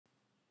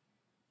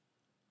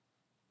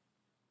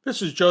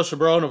This is Joseph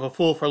Barone of A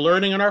Fool for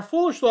Learning, and our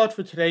foolish thought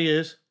for today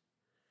is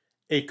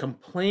a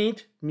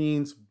complaint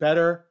means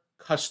better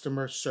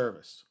customer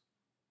service.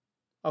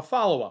 A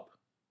follow-up.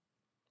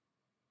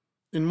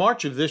 In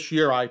March of this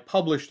year, I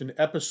published an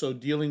episode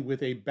dealing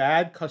with a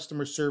bad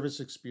customer service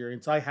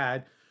experience I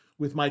had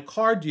with my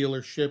car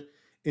dealership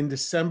in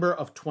December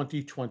of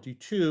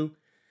 2022,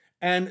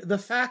 and the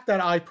fact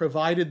that I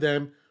provided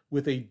them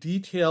with a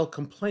detailed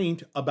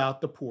complaint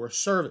about the poor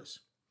service.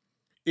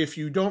 If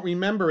you don't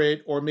remember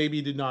it, or maybe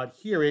did not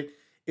hear it,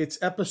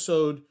 it's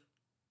episode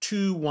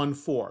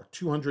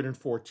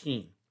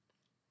 214.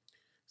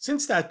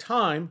 Since that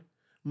time,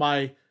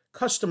 my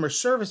customer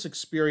service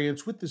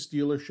experience with this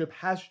dealership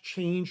has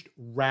changed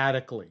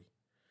radically.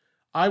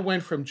 I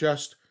went from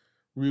just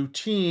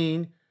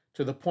routine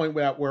to the point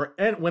where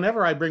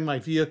whenever I bring my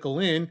vehicle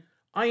in,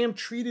 I am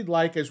treated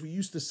like, as we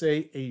used to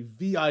say, a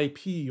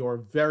VIP, or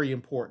very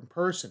important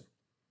person.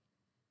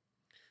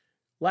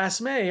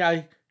 Last May,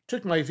 I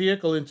took my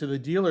vehicle into the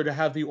dealer to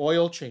have the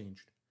oil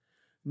changed.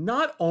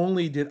 Not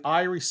only did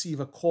I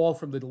receive a call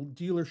from the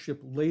dealership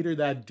later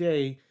that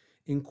day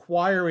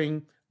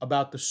inquiring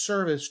about the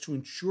service to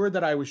ensure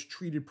that I was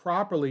treated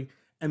properly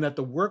and that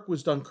the work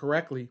was done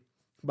correctly,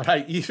 but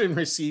I even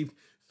received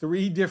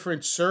 3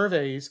 different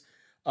surveys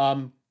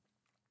to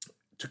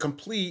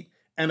complete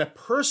and a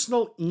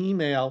personal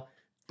email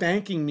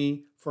thanking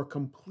me for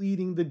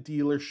completing the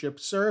dealership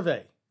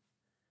survey.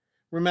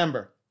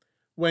 Remember,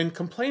 when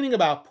complaining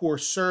about poor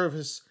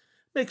service,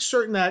 make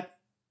certain that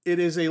it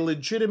is a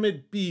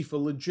legitimate beef, a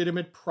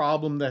legitimate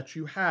problem that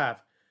you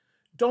have.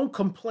 Don't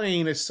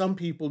complain, as some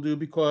people do,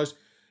 because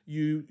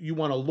you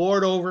want to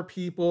lord over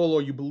people,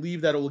 or you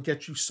believe that it will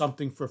get you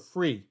something for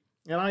free.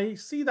 And I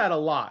see that a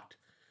lot.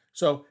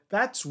 So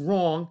that's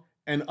wrong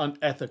and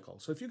unethical.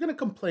 So if you're going to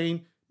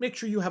complain, make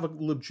sure you have a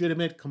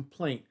legitimate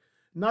complaint.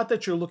 Not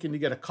that you're looking to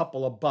get a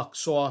couple of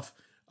bucks off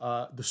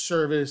the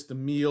service, the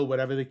meal,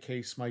 whatever the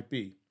case might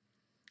be.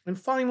 And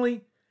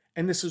finally,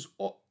 and this is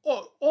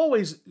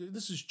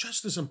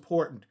just as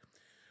important,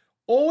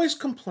 always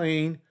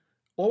complain,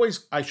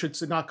 I should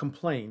say not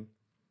complain.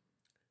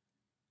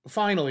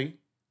 Finally,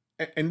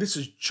 and this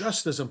is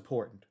just as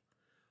important,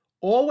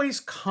 always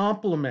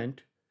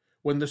compliment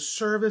when the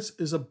service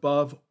is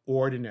above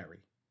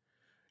ordinary.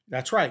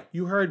 That's right,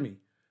 you heard me.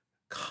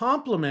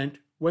 Compliment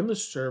when the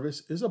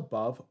service is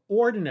above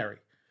ordinary.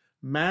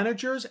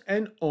 Managers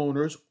and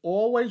owners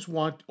always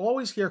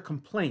hear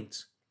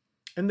complaints,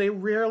 and they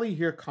rarely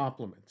hear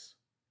compliments.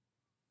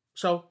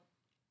 So,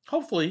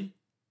 hopefully,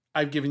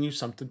 I've given you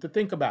something to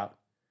think about.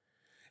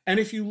 And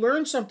if you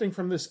learned something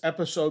from this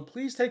episode,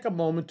 please take a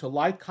moment to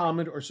like,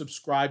 comment, or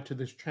subscribe to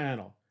this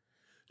channel.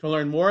 To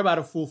learn more about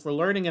A Fool for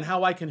Learning and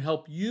how I can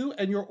help you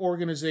and your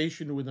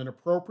organization with an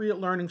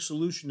appropriate learning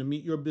solution to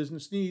meet your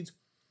business needs,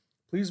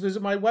 please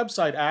visit my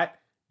website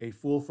at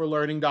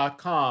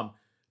afoolforlearning.com.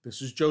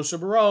 This is Joseph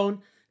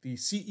Barone, the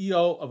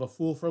CEO of A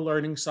Fool for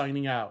Learning,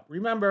 signing out.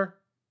 Remember,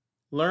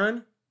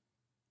 learn,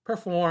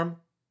 perform,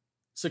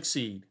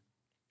 succeed.